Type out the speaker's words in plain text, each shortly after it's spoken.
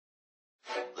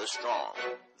the strong,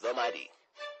 the mighty.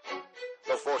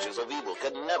 The forces of evil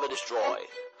can never destroy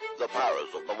the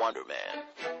powers of the Wonder Man.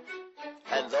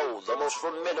 And though the most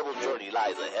formidable journey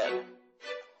lies ahead,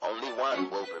 only one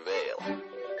will prevail.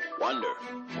 Wonder,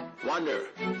 Wonder,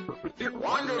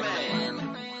 Wonder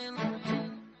Man.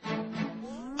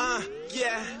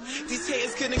 Yeah, these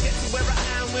haters couldn't get to where I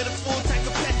am with a full tank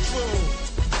of petrol.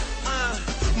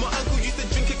 My uncle used to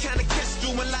drink a can of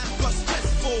Kestrel when life got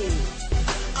stressful.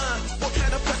 What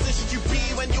kind of person should you be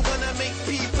when you wanna make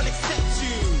people accept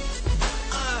you?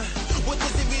 What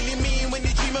does it really mean when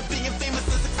you dream of being famous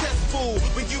and successful?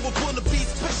 When you were born to be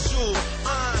special?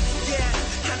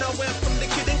 Yeah, and I went from the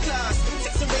kid in class,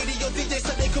 texting radio DJ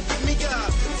so they could pick me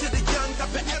up, to the young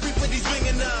rapper everybody's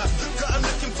ringing up. Got 'em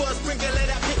looking for a sprinkle of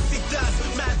that pixie dust.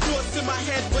 Mad thoughts in my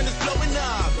head when it's blowing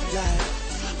up. Like,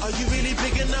 are you really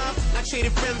big enough? I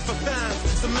traded friends for fans,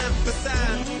 some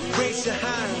ampersand. Raise your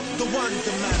hand, the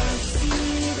Wonder Man.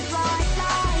 See the bright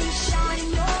light shine in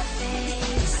your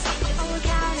face. Oh, we're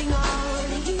counting on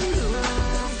you.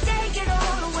 Take it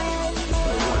all away.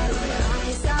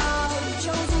 Rise up, the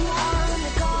chosen one,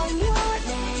 they're calling your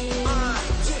name.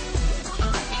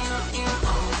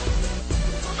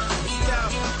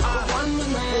 Wonder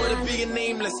Man. Bored of being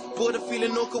nameless, bored of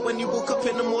feeling awkward when you woke up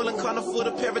in the mall and can't afford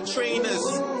a pair of trainers.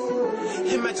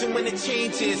 Imagine when it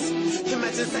changes.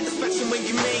 Imagine satisfaction when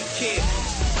you make it.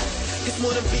 It's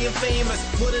more than being famous,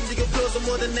 more than the applause or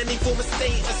more than any form of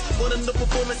status. More than the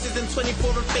performances in 24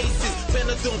 and faces.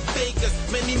 Benadryl fakers,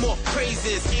 many more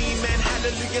praises. Amen,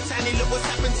 hallelujah, tiny look what's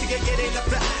happened to you. Yeah, they love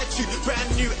the attitude, brand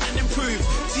new and improved.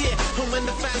 Yeah, and when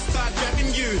the fans start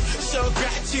grabbing you, show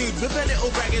gratitude with a little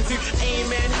bragging too.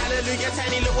 Amen, hallelujah,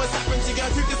 tiny look what's happened to you.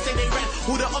 Who can say they ran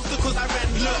all the obstacles I ran?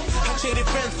 Look, I traded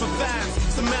friends for fans,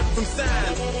 some men from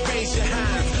sand. Raise your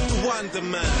hands, the Wonder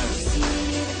Man. See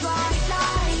the bright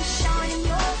light shine in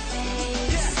your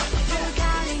face. We're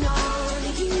counting on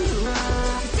you.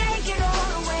 Take it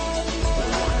all away.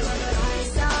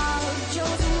 Rise up,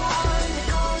 chosen one, they're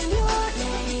calling your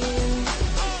name.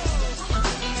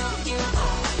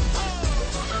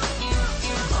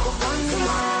 Come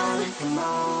on, come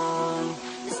on.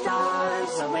 The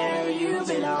stars are where you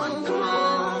belong. Come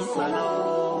on,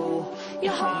 follow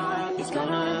your heart. It's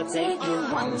gonna take you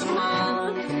one. Come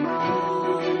on, come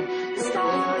on. The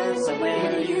stars are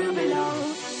where you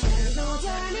belong. There's no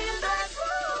turning back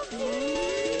for me.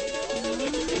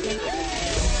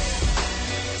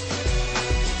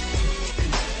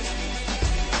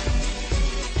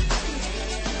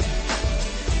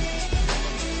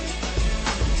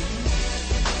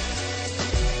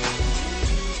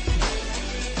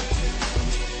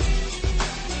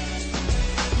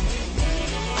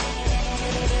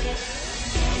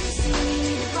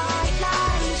 See the bright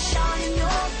light shine in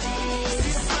your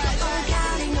face. I'm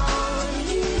counting on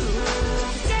you.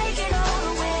 Take it all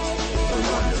away.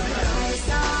 Rise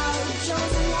up, the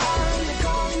chosen one, they're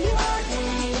calling your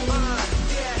name.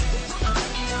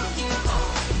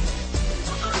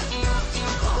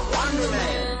 Wonder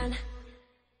Man.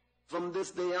 From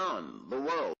this day on, the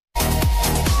world.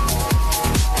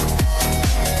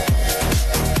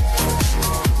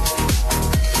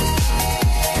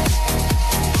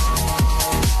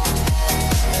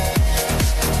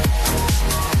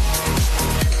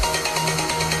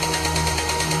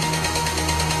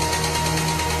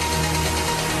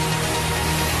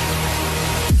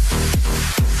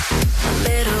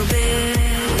 Little bit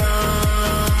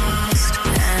lost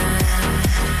and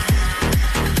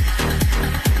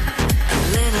a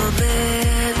little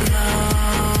bit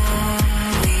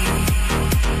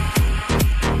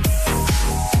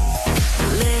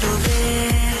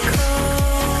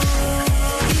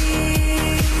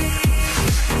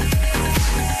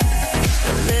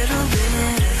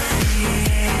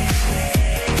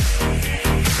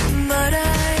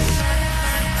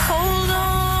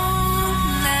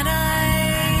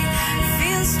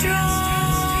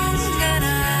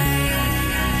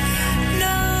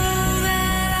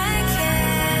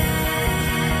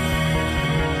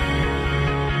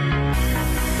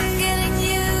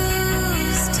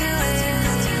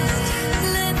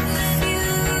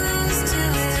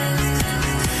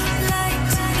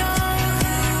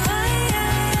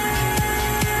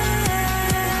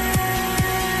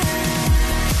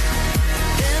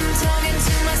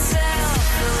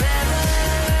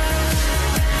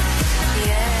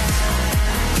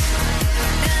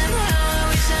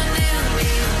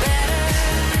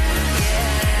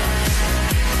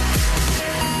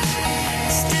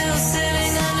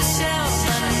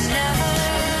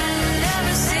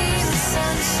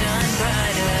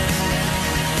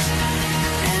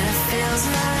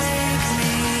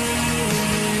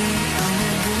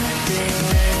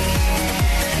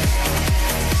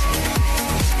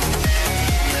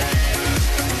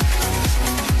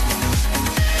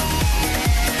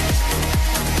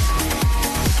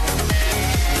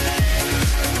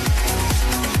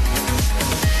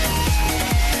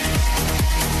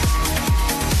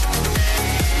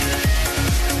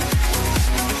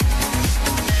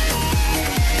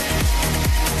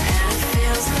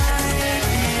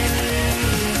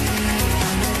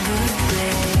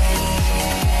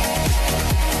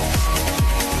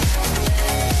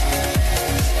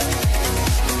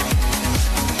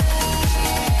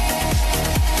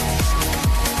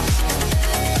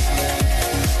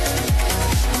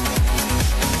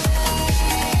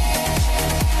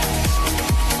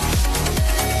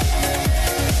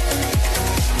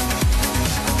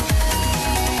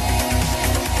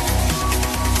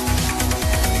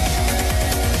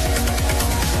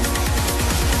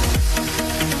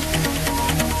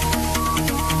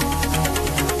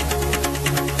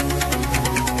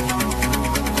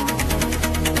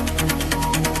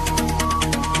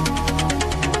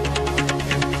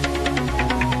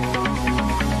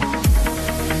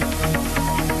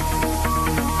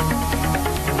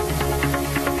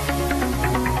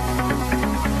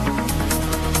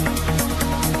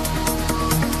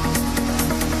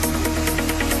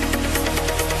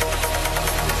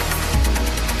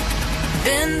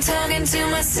talking to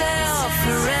myself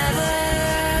forever.